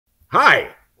Hi,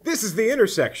 this is The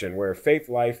Intersection, where faith,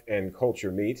 life, and culture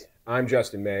meet. I'm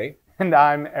Justin May. And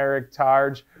I'm Eric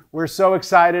Targe. We're so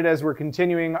excited as we're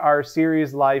continuing our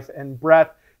series, Life and Breath,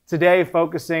 today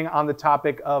focusing on the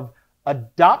topic of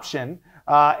adoption.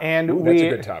 That's a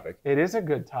good topic. It is a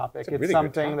good topic. It's It's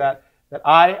something that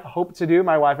I hope to do.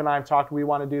 My wife and I have talked. We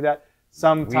want to do that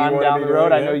sometime down the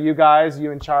road. I know you guys,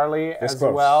 you and Charlie as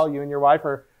well, you and your wife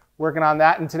are working on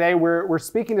that. And today we're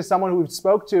speaking to someone who we've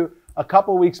spoke to a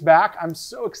couple weeks back. I'm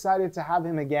so excited to have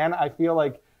him again. I feel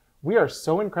like we are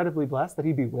so incredibly blessed that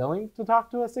he'd be willing to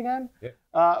talk to us again. Yeah.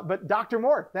 But Dr.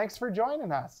 Moore, thanks for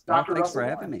joining us. Dr. Thanks for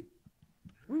having me.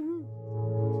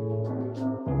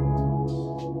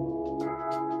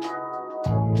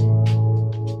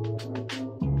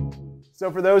 So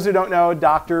for those who don't know,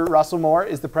 Dr. Russell Moore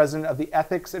is the president of the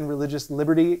Ethics and Religious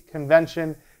Liberty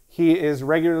Convention. He is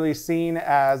regularly seen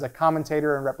as a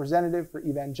commentator and representative for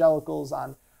evangelicals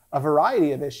on a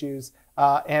variety of issues,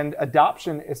 and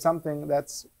adoption is something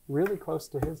that's really close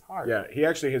to his heart. Yeah, he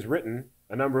actually has written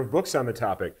a number of books on the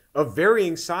topic of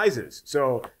varying sizes.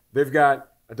 So they've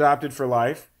got Adopted for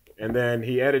Life, and then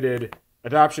he edited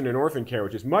Adoption and Orphan Care,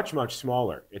 which is much, much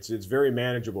smaller. It's very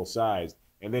manageable sized.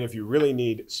 And then if you really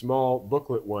need small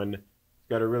booklet one, it's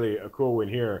got a cool one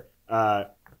here.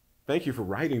 Thank you for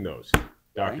writing those,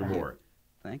 Dr. Moore.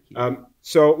 Thank you.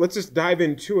 So let's just dive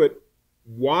into it.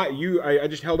 I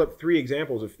just held up 3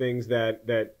 examples of things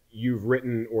that you've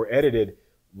written or edited.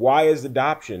 Why is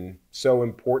adoption so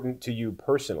important to you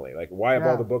personally? Like, why of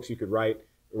all the books you could write,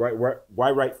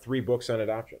 why write 3 books on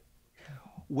adoption?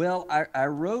 Well,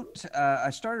 I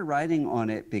started writing on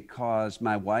it because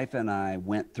my wife and I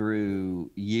went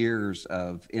through years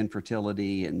of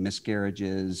infertility and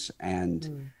miscarriages.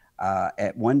 And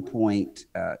at one point,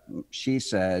 she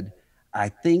said, I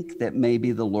think that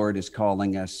maybe the Lord is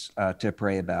calling us to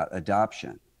pray about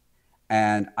adoption.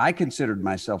 And I considered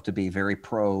myself to be very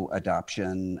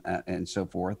pro-adoption and so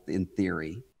forth in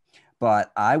theory,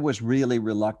 but I was really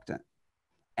reluctant.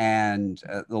 And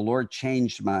the Lord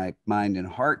changed my mind and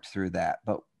heart through that.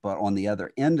 But on the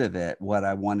other end of it, what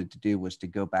I wanted to do was to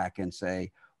go back and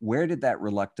say, where did that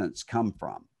reluctance come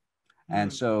from?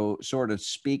 And so sort of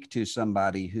speak to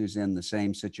somebody who's in the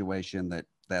same situation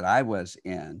that I was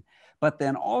in, but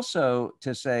then also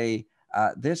to say,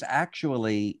 this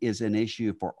actually is an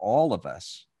issue for all of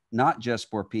us, not just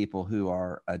for people who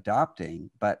are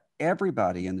adopting, but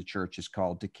everybody in the church is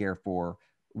called to care for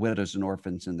widows and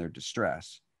orphans in their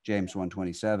distress. James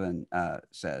 1:27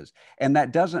 says, and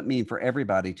that doesn't mean for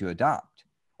everybody to adopt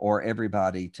or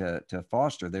everybody to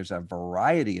foster. There's a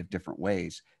variety of different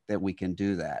ways that we can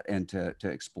do that and to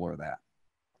explore that.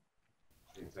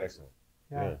 Excellent.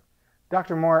 Yeah.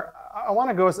 Dr. Moore, I want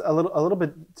to go a little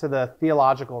bit to the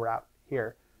theological route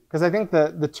here, because I think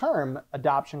the term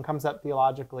adoption comes up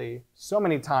theologically so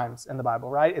many times in the Bible,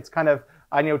 right? It's kind of,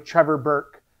 I know Trevor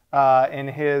Burke in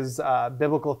his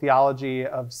biblical theology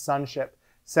of sonship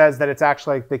says that it's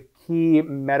actually like the key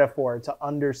metaphor to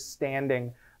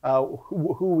understanding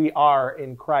who we are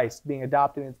in Christ, being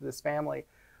adopted into this family.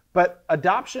 But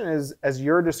adoption is, as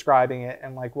you're describing it,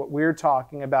 and like what we're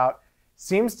talking about,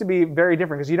 seems to be very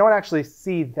different, because you don't actually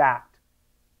see that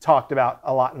talked about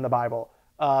a lot in the Bible.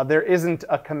 There isn't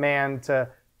a command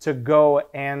to go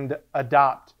and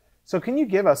adopt. So can you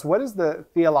give us, what is the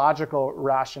theological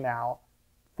rationale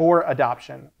for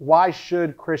adoption? Why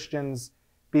should Christians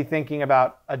be thinking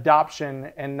about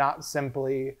adoption and not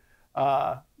simply,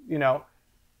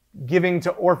 giving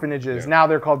to orphanages? Yeah. Now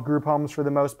they're called group homes for the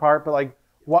most part, but like,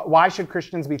 why should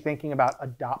Christians be thinking about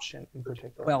adoption in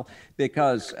particular? Well,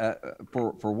 because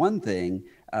for one thing,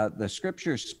 the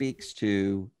Scripture speaks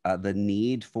to the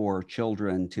need for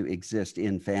children to exist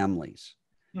in families.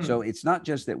 So it's not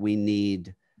just that we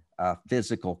need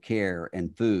physical care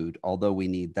and food, although we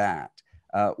need that.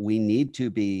 We need to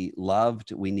be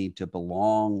loved. We need to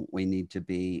belong. We need to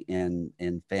be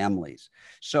in families.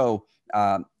 So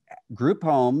group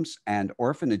homes and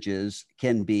orphanages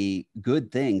can be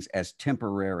good things as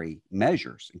temporary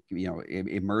measures,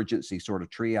 emergency sort of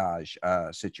triage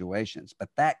situations, but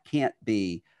that can't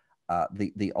be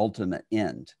the ultimate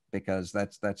end, because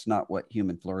that's not what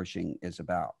human flourishing is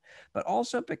about. But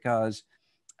also because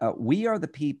we are the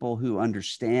people who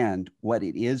understand what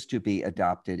it is to be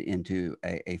adopted into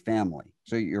a family.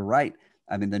 So you're right.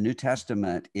 I mean, the New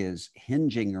Testament is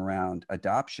hinging around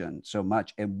adoption so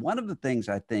much. And one of the things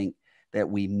I think that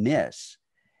we miss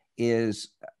is,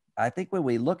 I think when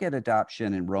we look at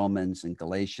adoption in Romans and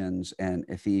Galatians and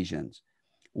Ephesians,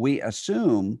 we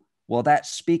assume, well,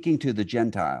 that's speaking to the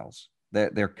Gentiles,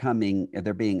 that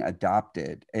they're being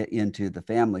adopted into the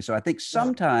family. So I think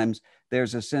sometimes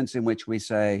there's a sense in which we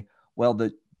say, well,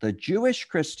 the the Jewish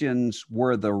Christians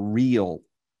were the real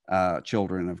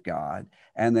children of God,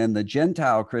 and then the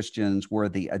Gentile Christians were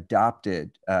the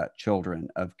adopted children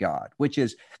of God, which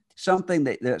is something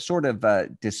that sort of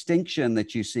distinction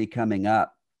that you see coming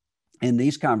up in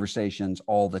these conversations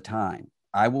all the time.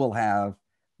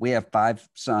 We have 5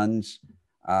 sons.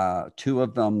 2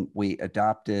 of them we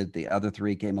adopted. The other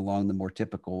 3 came along the more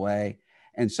typical way.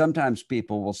 And sometimes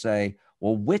people will say,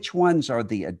 well, which ones are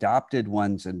the adopted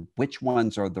ones and which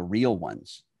ones are the real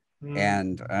ones?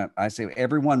 And I say,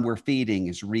 everyone we're feeding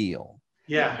is real.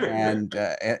 Yeah.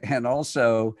 And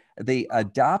also the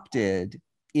adopted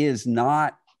is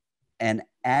not an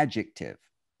adjective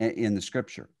in the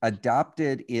scripture.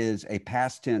 Adopted is a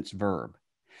past tense verb.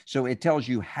 So it tells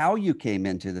you how you came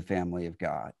into the family of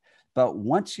God. But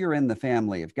once you're in the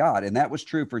family of God, and that was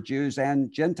true for Jews and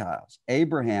Gentiles,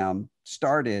 Abraham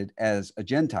started as a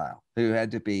Gentile who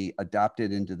had to be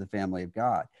adopted into the family of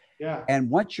God. Yeah. And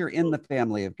once you're in the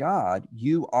family of God,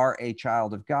 you are a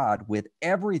child of God with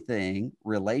everything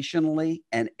relationally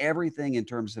and everything in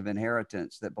terms of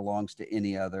inheritance that belongs to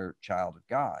any other child of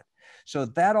God. So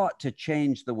that ought to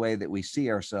change the way that we see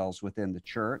ourselves within the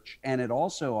church. And it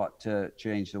also ought to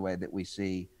change the way that we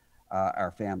see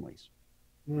our families.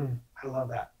 I love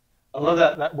that. I love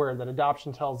that word, that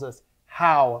adoption tells us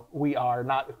how we are,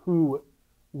 not who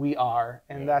we are.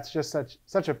 And that's just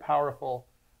such a powerful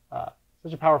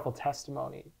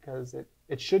testimony, because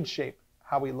it should shape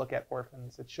how we look at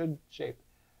orphans. It should shape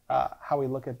how we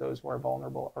look at those who are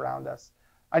vulnerable around us.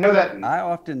 I know that I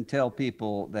often tell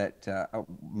people that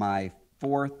my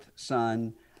 4th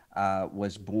son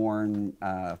was born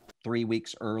 3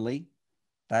 weeks early.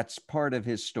 That's part of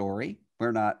his story.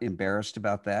 We're not embarrassed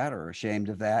about that or ashamed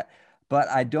of that. But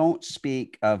I don't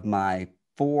speak of my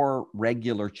 4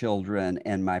 regular children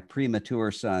and my premature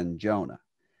son, Jonah.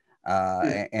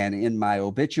 And in my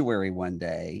obituary one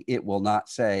day, it will not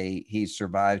say he's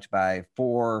survived by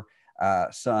 4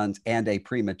 sons and a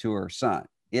premature son.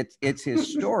 It's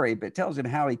his story, but it tells him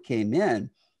how he came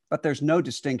in. But there's no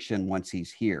distinction once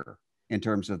he's here in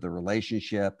terms of the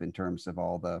relationship, in terms of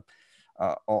all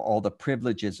the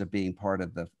privileges of being part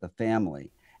of the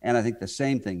family. And I think the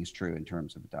same thing is true in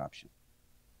terms of adoption.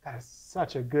 That is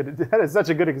such a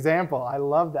good example. I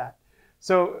love that.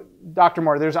 So, Dr.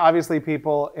 Moore, there's obviously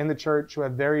people in the church who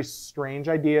have very strange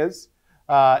ideas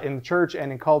in the church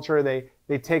and in culture.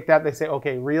 They take that, they say,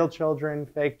 okay, real children,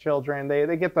 fake children.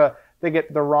 They get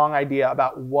the wrong idea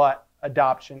about what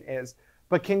adoption is.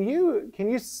 But can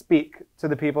you speak to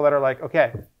the people that are like,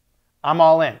 okay, I'm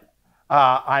all in.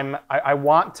 I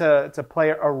want to play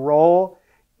a role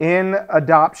in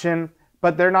adoption,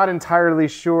 but they're not entirely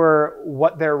sure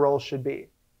what their role should be.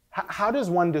 How does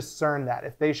one discern that,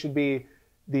 if they should be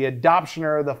the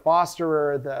adoptioner, the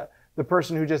fosterer, the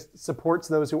person who just supports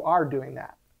those who are doing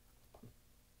that?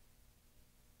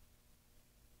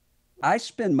 I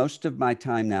spend most of my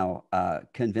time now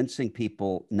convincing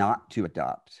people not to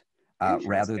adopt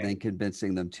rather than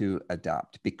convincing them to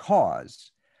adopt,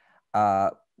 because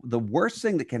the worst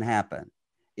thing that can happen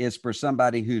is for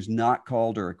somebody who's not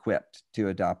called or equipped to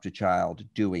adopt a child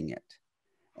doing it.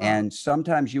 And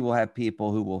sometimes you will have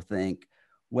people who will think,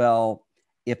 well,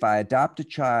 if I adopt a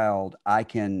child, I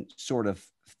can sort of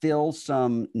fill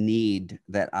some need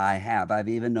that I have. I've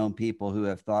even known people who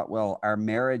have thought, well, our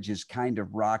marriage is kind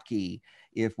of rocky.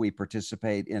 If we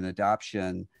participate in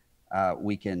adoption,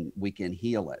 we can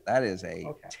heal it. That is a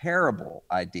terrible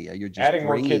idea. You're just adding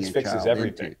more kids fixes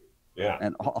everything.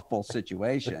 An awful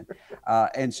situation.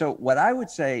 And so what I would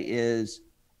say is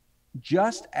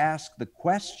just ask the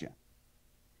question.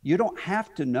 You don't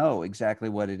have to know exactly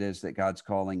what it is that God's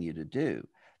calling you to do.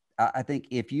 I think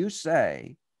if you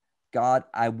say, God,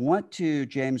 I want to,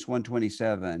 James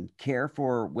 1:27, care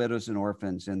for widows and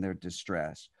orphans in their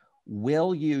distress.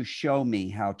 Will you show me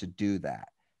how to do that?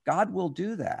 God will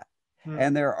do that.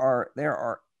 And there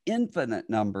are infinite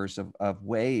numbers of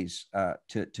ways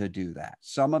to do that.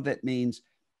 Some of it means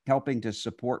helping to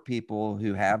support people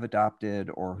who have adopted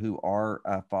or who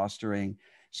are fostering.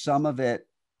 Some of it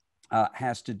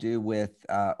has to do with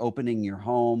opening your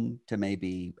home to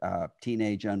maybe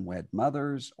teenage unwed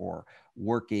mothers, or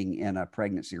working in a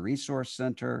pregnancy resource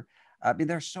center. I mean,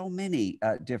 there's so many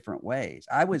different ways.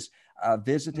 I was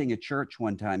visiting a church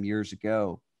one time years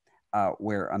ago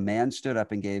where a man stood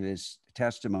up and gave his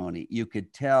testimony. You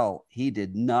could tell he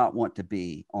did not want to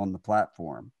be on the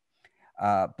platform.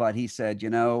 But he said,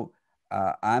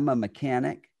 I'm a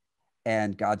mechanic,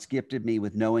 and God's gifted me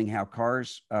with knowing how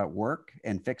cars work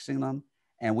and fixing them.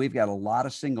 And we've got a lot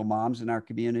of single moms in our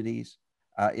community.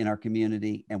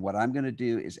 And what I'm going to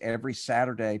do is every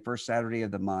Saturday, first Saturday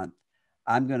of the month,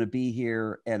 I'm going to be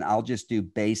here and I'll just do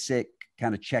basic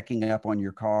kind of checking up on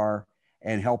your car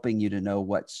and helping you to know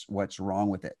what's wrong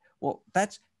with it. Well,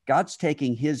 that's God's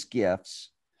taking his gifts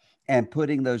and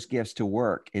putting those gifts to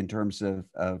work in terms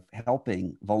of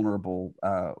helping vulnerable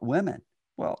women.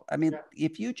 Well, I mean,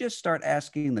 if you just start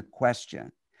asking the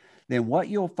question, then what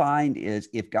you'll find is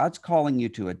if God's calling you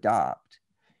to adopt,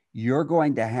 you're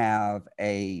going to have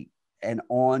an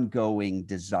ongoing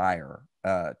desire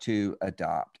to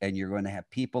adopt, and you're going to have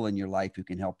people in your life who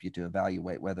can help you to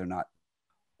evaluate whether or not,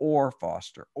 or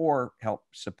foster, or help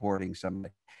supporting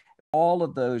somebody. All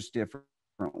of those different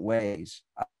ways.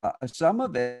 Some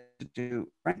of it to,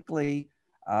 frankly,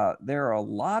 there are a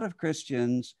lot of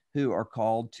Christians who are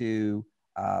called to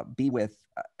be with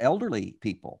elderly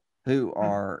people who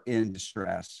are in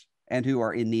distress and who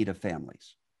are in need of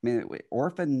families. I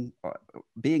mean,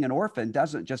 being an orphan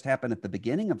doesn't just happen at the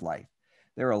beginning of life.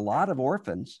 There are a lot of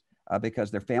orphans because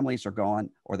their families are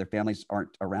gone or their families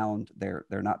aren't around. They're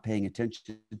not paying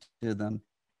attention to them,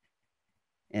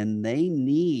 and they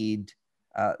need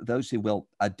those who will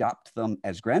adopt them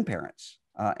as grandparents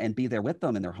and be there with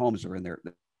them in their homes or in their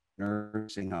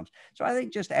nursing homes. So I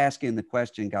think just asking the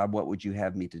question, God, what would you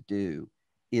have me to do,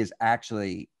 is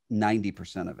actually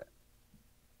 90% of it.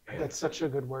 That's such a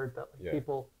good word that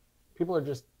people are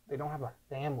just, they don't have a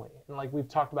family. And like we've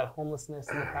talked about homelessness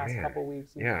in the past couple of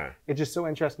weeks. It's just so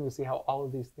interesting to see how all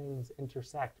of these things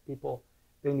intersect. People,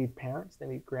 they need parents, they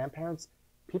need grandparents.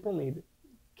 People need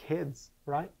kids,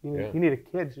 right? You need a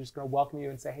kid who's just going to welcome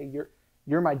you and say, hey,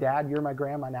 you're my dad, you're my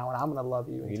grandma now, and I'm going to love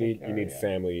you. And you need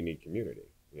family, you need community.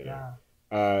 You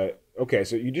know? Okay,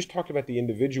 so you just talked about the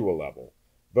individual level,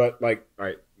 but like, all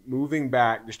right, moving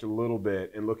back just a little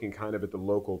bit and looking kind of at the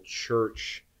local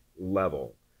church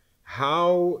level,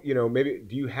 how, maybe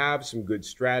do you have some good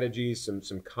strategies, some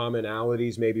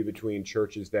commonalities maybe between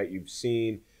churches that you've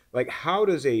seen? Like, how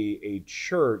does a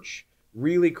church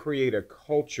really create a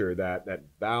culture that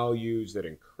values, that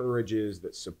encourages,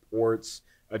 that supports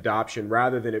adoption,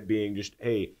 rather than it being just,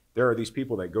 hey, there are these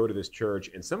people that go to this church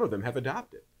and some of them have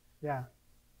adopted? Yeah.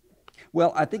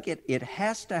 Well, I think it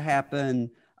has to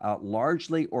happen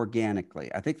largely organically.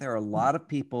 I think there are a lot of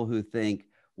people who think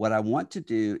what I want to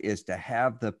do is to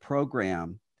have the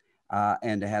program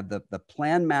and to have the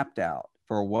plan mapped out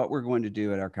for what we're going to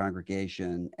do at our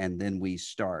congregation, and then we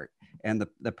start. And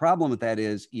the problem with that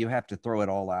is you have to throw it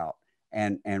all out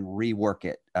and rework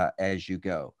it as you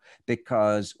go.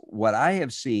 Because what I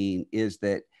have seen is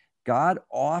that God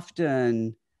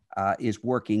often is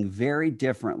working very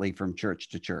differently from church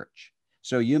to church.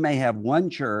 So you may have one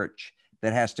church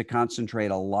that has to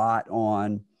concentrate a lot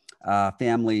on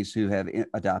families who have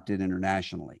adopted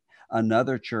internationally,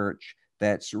 another church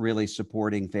that's really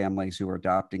supporting families who are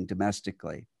adopting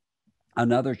domestically,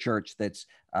 another church that's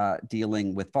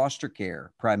dealing with foster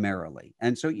care primarily.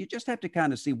 And so you just have to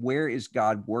kind of see, where is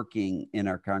God working in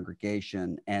our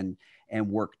congregation and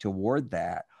work toward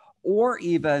that. Or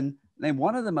even, and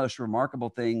one of the most remarkable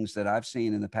things that I've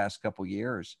seen in the past couple of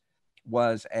years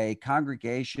was a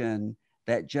congregation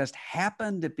that just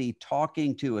happened to be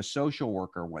talking to a social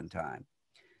worker one time,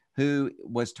 who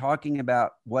was talking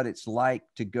about what it's like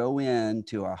to go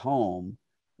into a home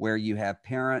where you have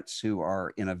parents who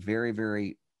are in a very,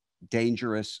 very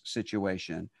dangerous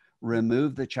situation,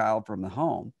 remove the child from the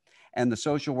home. And the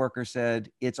social worker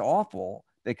said, it's awful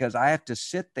because I have to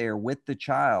sit there with the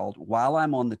child while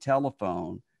I'm on the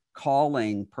telephone,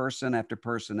 calling person after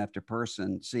person after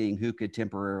person, seeing who could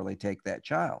temporarily take that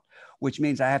child, which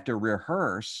means I have to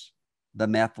rehearse the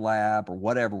meth lab or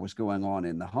whatever was going on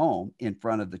in the home in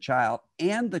front of the child.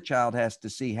 And the child has to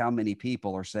see how many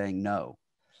people are saying no.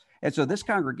 And so this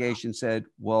congregation said,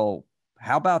 well,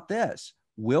 how about this?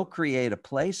 We'll create a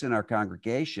place in our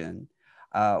congregation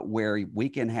where we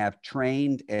can have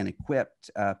trained and equipped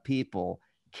people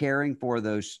caring for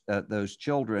those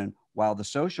children, while the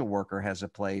social worker has a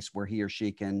place where he or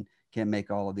she can make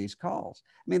all of these calls.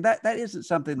 I mean, that isn't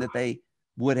something that they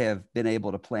would have been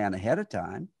able to plan ahead of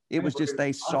time. It was just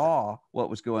they saw what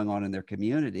was going on in their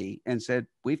community and said,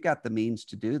 we've got the means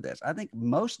to do this. I think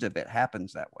most of it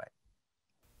happens that way.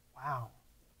 Wow.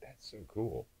 That's so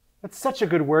cool. That's such a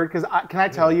good word, because can I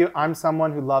tell you, I'm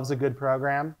someone who loves a good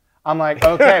program. I'm like,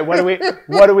 okay, what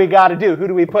do we got to do? Who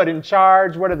do we put in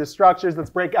charge? What are the structures? Let's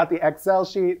break out the Excel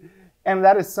sheet. And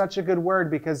that is such a good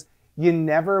word, because you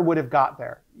never would have got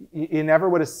there. You never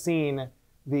would have seen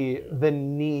the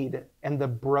need and the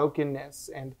brokenness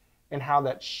and how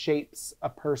that shapes a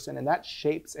person, and that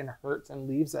shapes and hurts and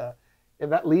leaves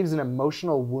an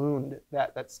emotional wound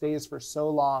that stays for so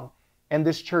long. And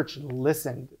this church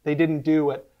listened. They didn't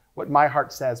do what what my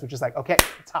heart says, which is like, okay,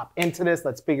 let's hop into this.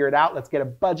 Let's figure it out. Let's get a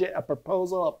budget, a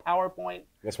proposal, a PowerPoint.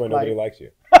 That's why nobody likes you.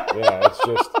 Yeah,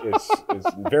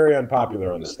 it's very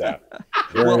unpopular on the staff.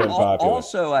 Very unpopular.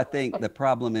 Also, I think the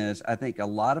problem is, I think a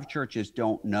lot of churches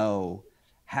don't know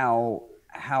how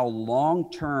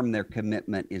long-term their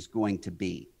commitment is going to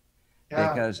be.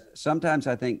 Yeah. Because sometimes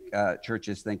I think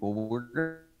churches think, well,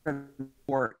 we're going to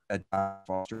support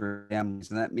foster families,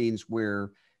 and that means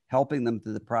we're helping them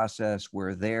through the process.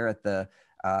 We're there at the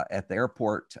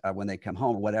airport when they come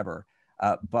home or whatever.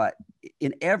 But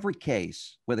in every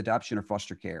case with adoption or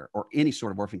foster care or any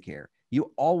sort of orphan care,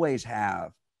 you always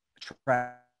have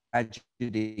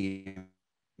tragedy and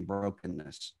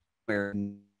brokenness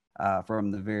from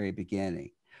the very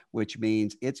beginning, which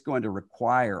means it's going to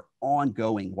require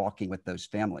ongoing walking with those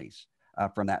families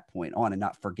from that point on and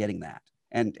not forgetting that.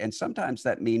 And sometimes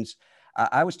that means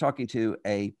I was talking to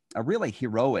a really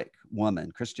heroic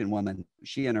woman, Christian woman.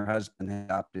 She and her husband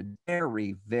adopted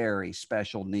very, very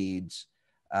special needs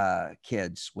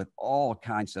kids with all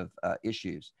kinds of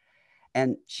issues.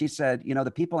 And she said, you know,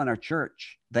 the people in our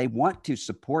church, they want to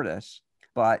support us,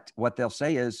 but what they'll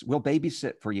say is, we'll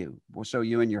babysit for you so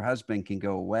you and your husband can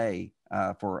go away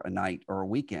for a night or a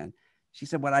weekend. She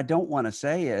said, what I don't want to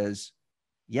say is,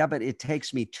 yeah, but it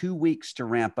takes me 2 weeks to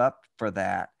ramp up for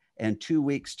that and 2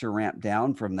 weeks to ramp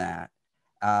down from that.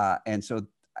 And so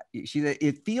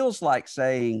it feels like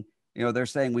saying, you know, they're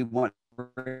saying we want to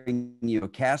bring you a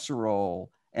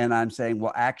casserole. And I'm saying,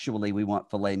 well, actually, we want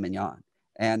filet mignon.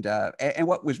 And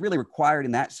what was really required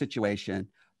in that situation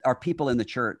are people in the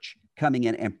church coming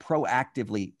in and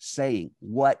proactively saying,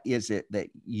 what is it that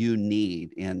you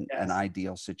need in an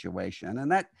ideal situation?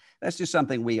 And that's just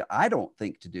something I don't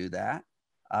think to do that,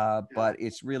 but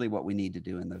it's really what we need to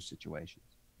do in those situations.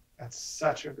 That's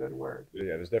such a good word.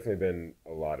 Yeah, there's definitely been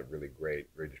a lot of really great,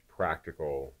 very just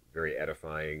practical, very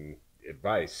edifying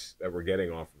advice that we're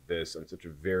getting off of this on such a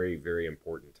very, very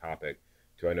important topic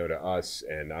to us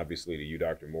and obviously to you,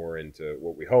 Dr. Moore, and to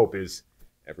what we hope is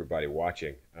everybody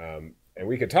watching. And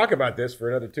we could talk about this for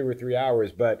another 2 or 3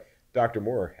 hours, but Dr.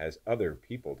 Moore has other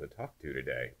people to talk to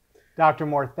today. Dr.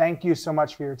 Moore, thank you so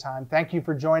much for your time. Thank you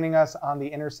for joining us on The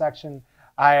Intersection.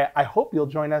 I hope you'll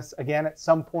join us again at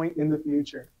some point in the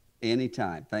future.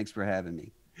 Anytime. Thanks for having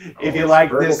me. If you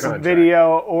like this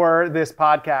video or this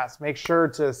podcast, make sure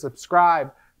to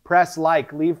subscribe, press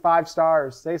like, leave 5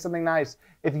 stars, say something nice.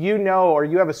 If you know or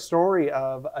you have a story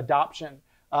of adoption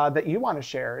that you want to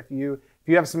share, if you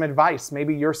have some advice,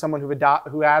 maybe you're someone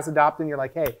who has adopted and you're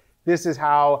like, hey, this is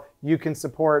how you can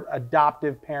support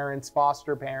adoptive parents,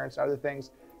 foster parents, other things,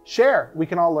 share. We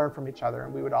can all learn from each other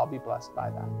and we would all be blessed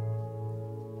by that.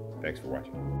 Thanks for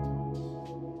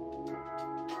watching.